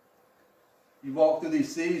 You walk through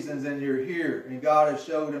these seasons and you're here, and God has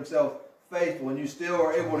showed himself faithful, and you still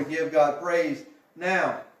are able to give God praise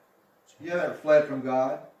now. You haven't fled from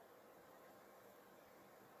God.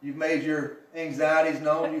 You've made your anxieties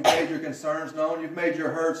known. You've made your concerns known. You've made your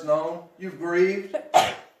hurts known. You've grieved,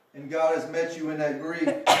 and God has met you in that grief.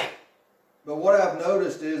 But what I've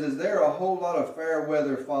noticed is there are a whole lot of fair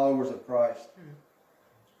weather followers of Christ.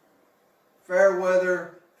 Fair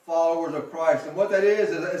weather followers of Christ. And what that is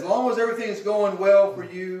as long as everything's going well for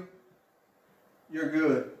you, you're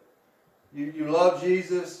good. You love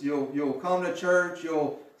Jesus. You'll come to church.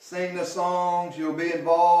 You'll sing the songs. You'll be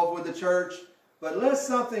involved with the church. But let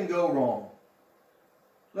something go wrong.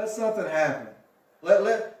 Let something happen.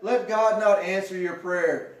 Let God not answer your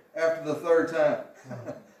prayer after the third time.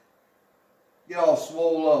 Get all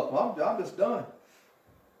swole up. Well, I'm just done.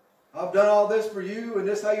 I've done all this for you, and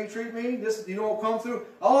this how you treat me? This you don't come through.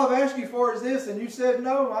 All I've asked you for is this, and you said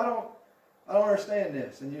no. I don't understand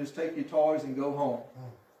this, and you just take your toys and go home.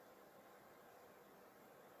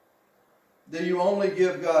 Do you only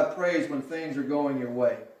give God praise when things are going your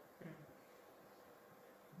way?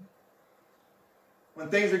 When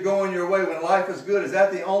things are going your way, when life is good, is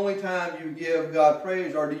that the only time you give God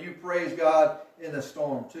praise, or do you praise God in the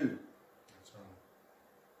storm too?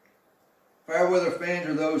 Fair weather fans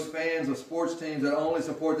are those fans of sports teams that only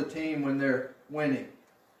support the team when they're winning.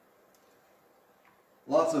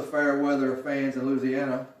 Lots of fair weather fans in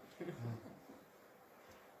Louisiana.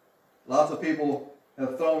 Lots of people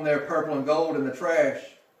have thrown their purple and gold in the trash.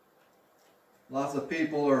 Lots of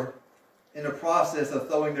people are in the process of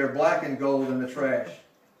throwing their black and gold in the trash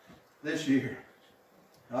this year.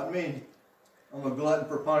 Not me. I'm a glutton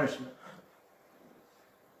for punishment.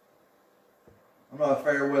 I'm not a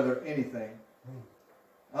fair weather anything.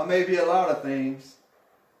 I may be a lot of things,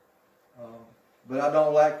 but I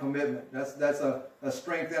don't lack commitment. That's a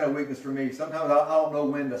strength and a weakness for me. Sometimes I don't know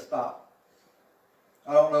when to stop.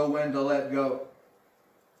 I don't know when to let go.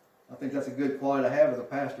 I think that's a good quality to have as a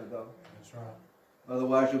pastor, though. That's right.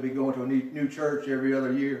 Otherwise, you'll be going to a new church every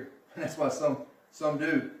other year. And that's why some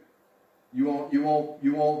do. You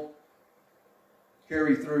won't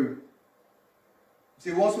carry through.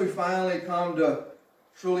 See, once we finally come to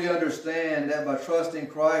truly understand that by trusting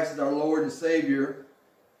Christ as our Lord and Savior,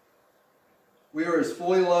 we are as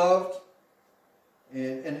fully loved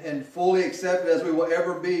and fully accepted as we will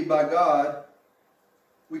ever be by God,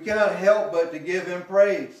 we cannot help but to give Him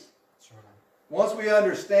praise. That's right. Once we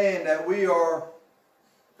understand that we are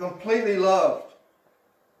completely loved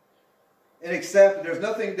and accepted, there's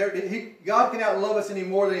nothing there. God cannot love us any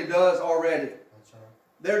more than He does already. That's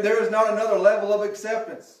right. There is not another level of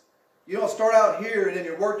acceptance. You don't start out here and then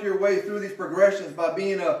you work your way through these progressions by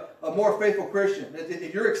being a more faithful Christian.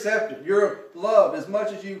 You're accepted. You're loved as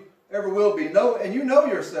much as you ever will be. And you know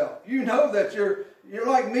yourself. You know that you're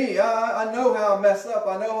like me. I know how I mess up.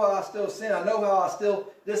 I know how I still sin. I know how I still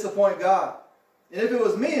disappoint God. And if it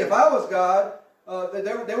was me, if I was God,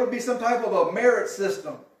 there would be some type of a merit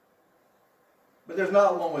system. But there's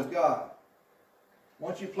not one with God.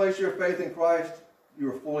 Once you place your faith in Christ, you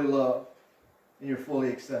are fully loved and you're fully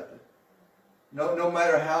accepted. No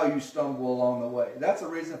matter how you stumble along the way. That's a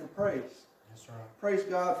reason for praise. That's right. Praise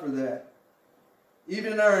God for that.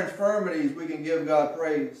 Even in our infirmities, we can give God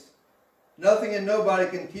praise. Nothing and nobody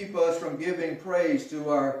can keep us from giving praise to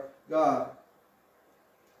our God.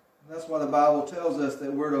 That's why the Bible tells us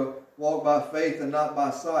that we're to walk by faith and not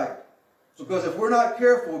by sight. Because if we're not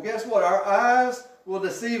careful, guess what? Our eyes will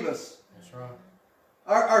deceive us. That's right.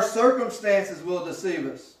 Our circumstances will deceive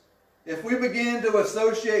us. If we begin to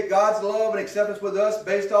associate God's love and acceptance with us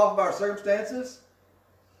based off of our circumstances,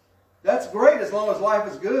 that's great as long as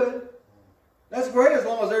life is good. That's great as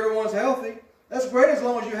long as everyone's healthy. That's great as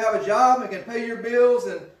long as you have a job and can pay your bills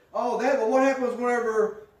and all that. But what happens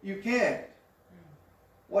whenever you can't?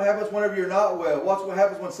 What happens whenever you're not well? What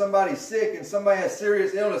happens when somebody's sick and somebody has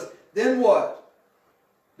serious illness? Then what?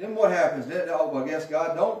 Then what happens? Then, oh, well, I guess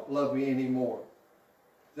God don't love me anymore.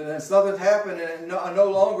 Then something's happened and no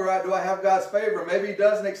longer do I have God's favor. Maybe He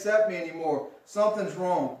doesn't accept me anymore. Something's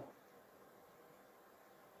wrong.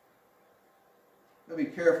 Be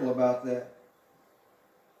careful about that.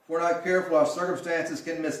 If we're not careful, our circumstances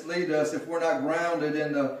can mislead us if we're not grounded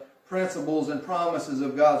in the principles and promises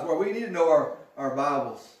of God's Word. We need to know our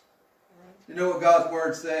Bibles. You know what God's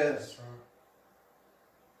Word says.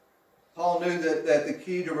 Paul knew that the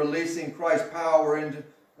key to releasing Christ's power into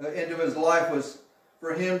his life was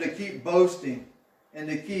for him to keep boasting and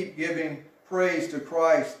to keep giving praise to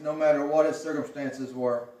Christ no matter what his circumstances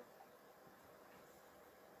were.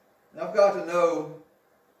 Now, I've got to know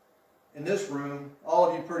in this room all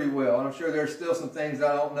of you pretty well. And I'm sure there's still some things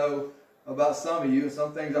I don't know about some of you, and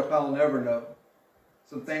some things I'll probably never know.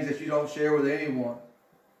 Some things that you don't share with anyone.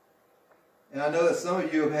 And I know that some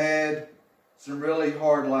of you have had some really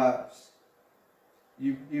hard lives.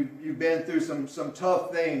 You've been through some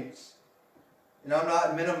tough things. And I'm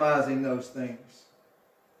not minimizing those things.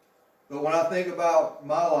 But when I think about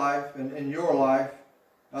my life and your life,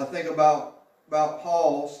 I think about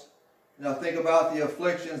Paul's, and I think about the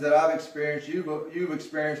afflictions that I've experienced, you've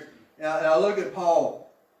experienced, and I look at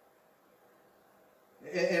Paul.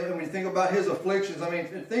 And when you think about his afflictions, I mean,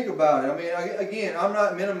 think about it. I mean, again, I'm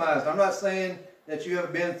not minimizing. I'm not saying that you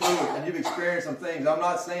haven't been through it and you've experienced some things. I'm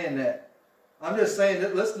not saying that. I'm just saying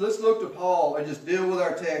that let's look to Paul and just deal with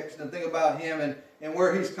our text and think about him and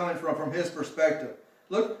where he's coming from his perspective.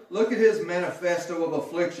 Look at his manifesto of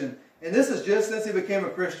affliction. And this is just since he became a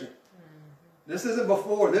Christian. This isn't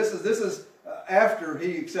before. This is after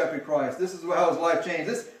he accepted Christ. This is how his life changed.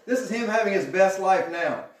 This is him having his best life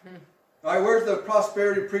now. All right, where's the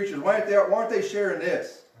prosperity preachers? Why aren't they sharing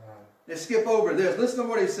this? They skip over this. Listen to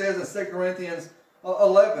what he says in 2 Corinthians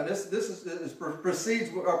 11. This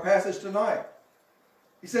precedes our passage tonight.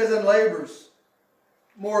 He says, in labors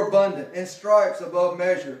more abundant, in stripes above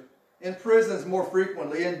measure, in prisons more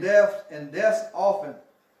frequently, in deaths often.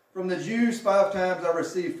 From the Jews 5 times I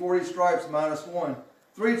received 40 stripes minus 1.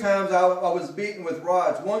 3 times I was beaten with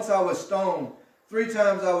rods. Once I was stoned. 3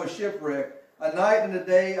 times I was shipwrecked. A night and a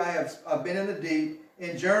day I've been in the deep,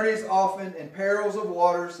 in journeys often, in perils of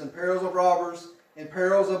waters, in perils of robbers, in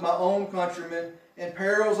perils of my own countrymen, in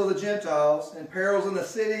perils of the Gentiles, in perils in the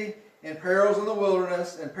city, in perils in the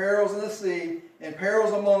wilderness, in perils in the sea, in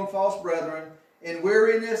perils among false brethren, in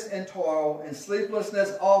weariness and toil, in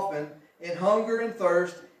sleeplessness often, in hunger and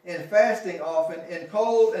thirst, in fasting often, in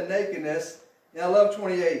cold and nakedness. And I love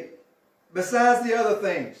 28. Besides the other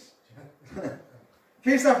things. In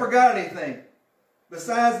case I forgot anything.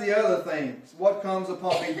 Besides the other things, what comes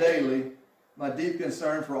upon me daily, my deep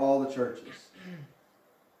concern for all the churches.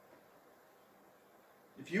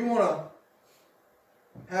 If you want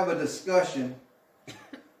to have a discussion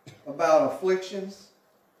about afflictions,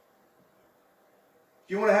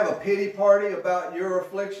 if you want to have a pity party about your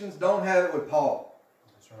afflictions, don't have it with Paul.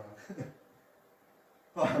 That's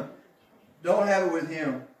right. Don't have it with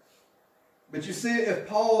him. But you see, if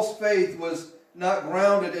Paul's faith was not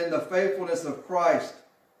grounded in the faithfulness of Christ,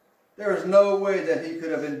 there is no way that he could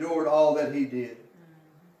have endured all that he did.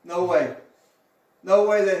 No way. No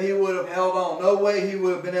way that he would have held on. No way he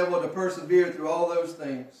would have been able to persevere through all those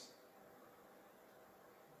things.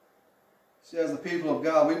 See, as the people of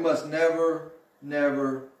God, we must never,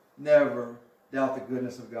 never, never doubt the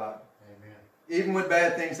goodness of God. Amen. Even when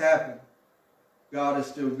bad things happen, God is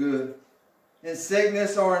still good. In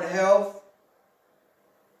sickness or in health,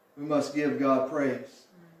 we must give God praise.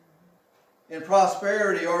 In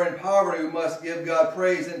prosperity or in poverty, we must give God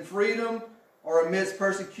praise. In freedom or amidst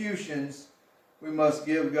persecutions, we must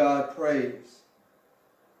give God praise.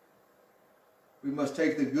 We must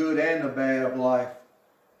take the good and the bad of life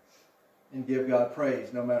and give God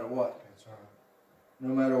praise no matter what. That's right. No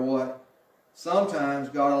matter what. Sometimes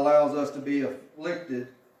God allows us to be afflicted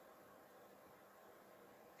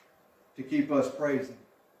to keep us praising,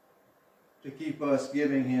 to keep us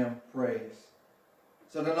giving Him praise.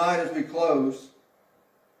 So tonight as we close,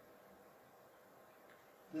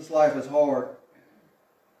 this life is hard.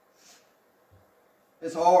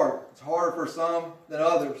 It's hard. It's harder for some than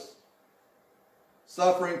others.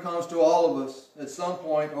 Suffering comes to all of us at some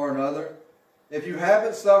point or another. If you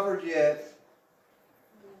haven't suffered yet,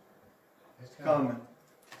 It's coming.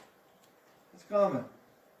 It's coming.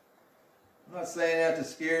 I'm not saying that to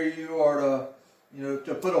scare you or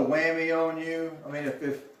to put a whammy on you. I mean,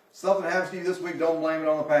 if something happens to you this week, don't blame it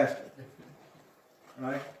on the pastor.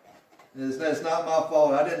 Right? It's not my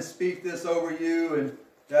fault. I didn't speak this over you, and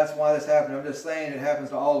that's why this happened. I'm just saying it happens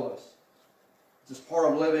to all of us. It's just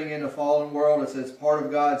part of living in a fallen world. It's part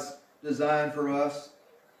of God's design for us.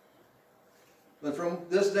 But from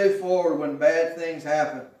this day forward, when bad things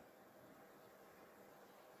happen,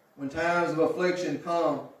 when times of affliction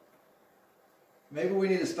come, maybe we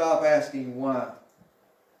need to stop asking why.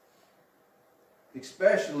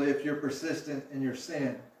 Especially if you're persistent in your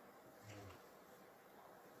sin.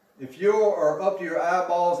 If you are up to your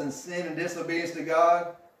eyeballs in sin and disobedience to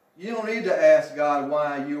God, you don't need to ask God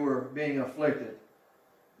why you are being afflicted.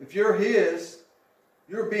 If you're His,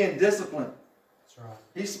 you're being disciplined. That's right.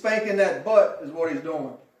 He's spanking that butt is what He's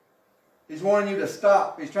doing. He's wanting you to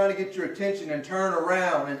stop. He's trying to get your attention and turn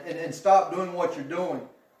around and stop doing what you're doing.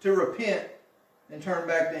 To repent and turn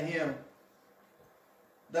back to Him.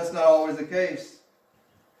 That's not always the case.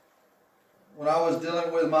 When I was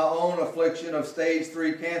dealing with my own affliction of stage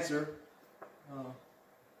 3 cancer,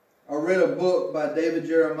 I read a book by David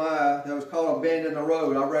Jeremiah that was called A Bend in the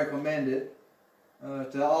Road. I recommend it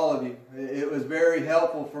to all of you. It was very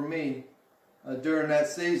helpful for me during that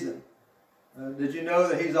season. Did you know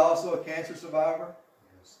that he's also a cancer survivor?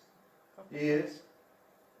 Yes. He is.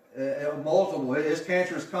 Multiple. His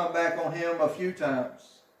cancer has come back on him a few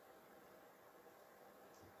times.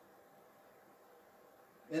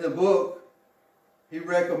 In the book, he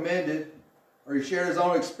recommended, or he shared his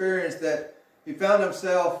own experience, that he found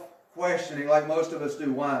himself questioning, like most of us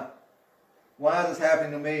do, why? Why is this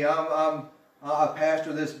happening to me? I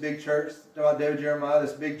pastor this big church, about David Jeremiah,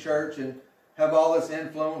 this big church, and have all this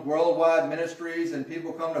influence, worldwide ministries, and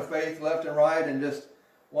people come to faith left and right, and just,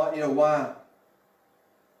 why?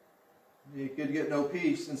 He could get no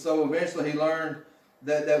peace. And so eventually he learned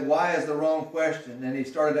that why is the wrong question, and he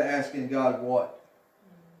started asking God what?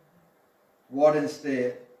 What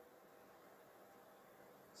instead?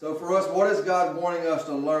 So for us, what is God wanting us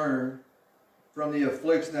to learn from the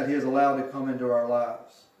affliction that He has allowed to come into our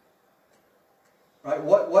lives? Right?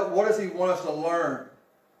 What does He want us to learn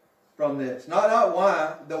from this? Not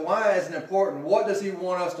why. The why isn't important. What does He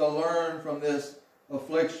want us to learn from this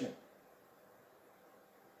affliction?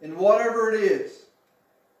 And whatever it is,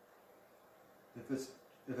 if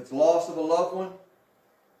it's loss of a loved one,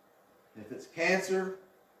 if it's cancer,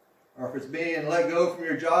 or if it's being let go from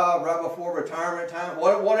your job right before retirement time,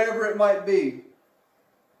 whatever it might be,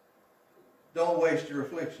 don't waste your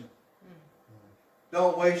affliction.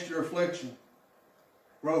 Don't waste your affliction.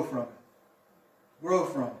 Grow from it. Grow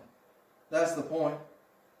from it. That's the point.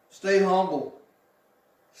 Stay humble.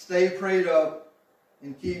 Stay prayed up.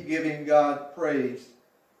 And keep giving God praise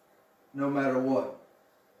no matter what.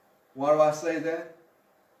 Why do I say that?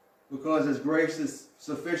 Because His grace is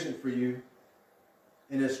sufficient for you.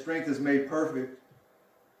 And His strength is made perfect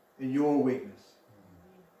in your weakness.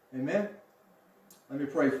 Amen? Let me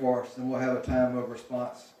pray for us, and we'll have a time of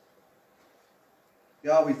response.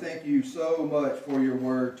 God, we thank You so much for Your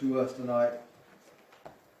word to us tonight.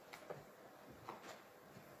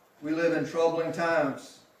 We live in troubling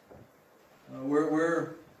times.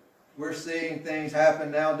 We're seeing things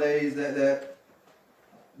happen nowadays that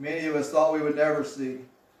many of us thought we would never see.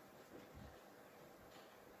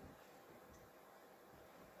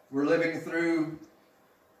 We're living through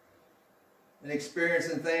and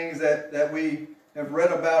experiencing things that we have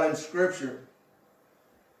read about in Scripture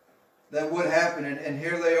that would happen, and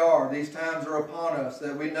here they are. These times are upon us,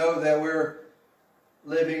 that we know that we're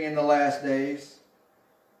living in the last days.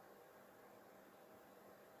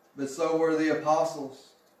 But so were the apostles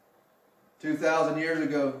 2,000 years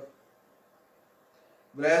ago.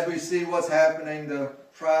 But as we see what's happening, the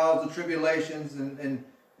trials, the tribulations, and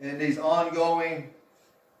these ongoing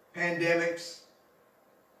pandemics,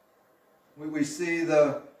 we see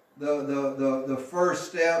the first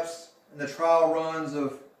steps in the trial runs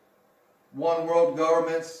of one world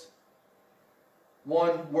governments,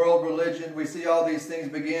 one world religion. We see all these things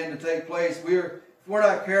begin to take place. If we're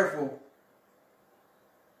not careful,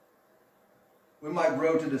 we might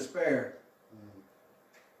grow to despair.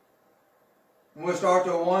 And we'll start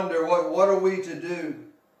to wonder, what are we to do?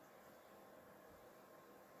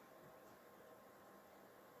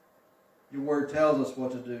 Your word tells us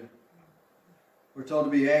what to do. We're told to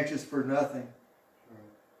be anxious for nothing,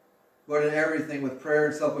 but in everything with prayer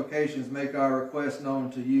and supplications make our requests known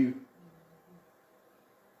to You.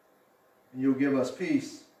 And You'll give us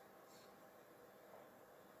peace.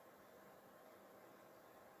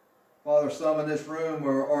 Father, some in this room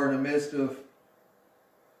are in the midst of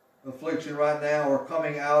affliction right now, or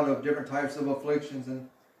coming out of different types of afflictions. And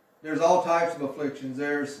there's all types of afflictions.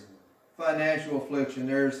 There's financial affliction.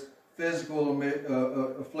 There's physical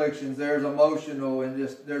afflictions. There's emotional, and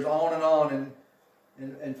just there's on and on.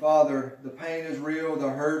 And Father, the pain is real. The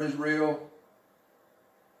hurt is real.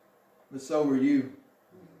 But so are you.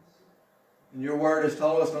 And your word has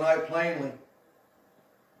told us tonight plainly,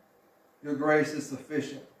 your grace is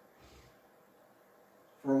sufficient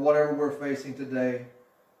for whatever we're facing today.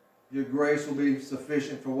 Your grace will be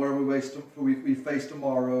sufficient for whatever we face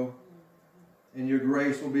tomorrow. And your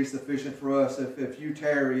grace will be sufficient for us if you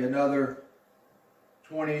tarry another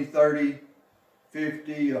 20, 30,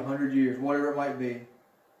 50, 100 years, whatever it might be.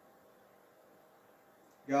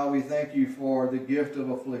 God, we thank you for the gift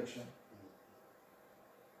of affliction.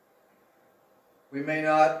 We may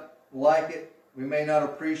not like it. We may not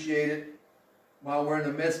appreciate it while we're in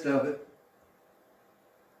the midst of it.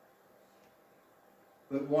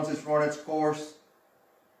 But once it's run its course,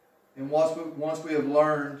 and once we have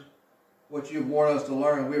learned what you've wanted us to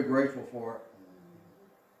learn, we're grateful for it.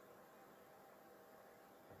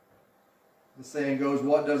 The saying goes,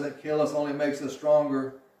 what doesn't kill us only makes us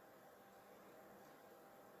stronger.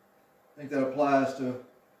 I think that applies to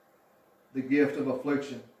the gift of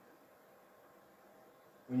affliction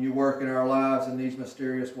when you work in our lives in these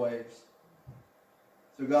mysterious ways.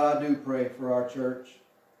 So God, I do pray for our church.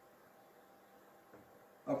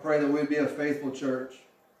 I pray that we'd be a faithful church.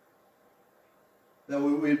 That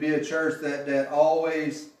we'd be a church that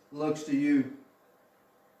always looks to you.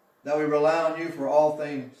 That we rely on you for all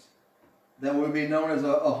things. That we'd be known as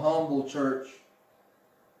a humble church.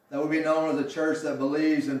 That we'd be known as a church that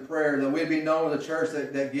believes in prayer. That we'd be known as a church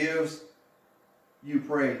that gives you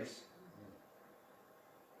praise.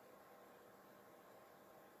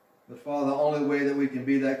 But Father, the only way that we can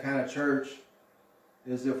be that kind of church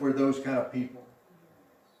is if we're those kind of people.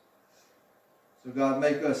 So God,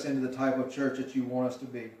 make us into the type of church that you want us to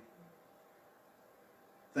be.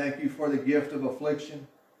 Thank you for the gift of affliction.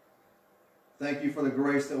 Thank you for the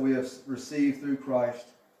grace that we have received through Christ.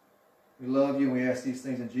 We love you and we ask these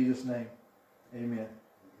things in Jesus' name. Amen.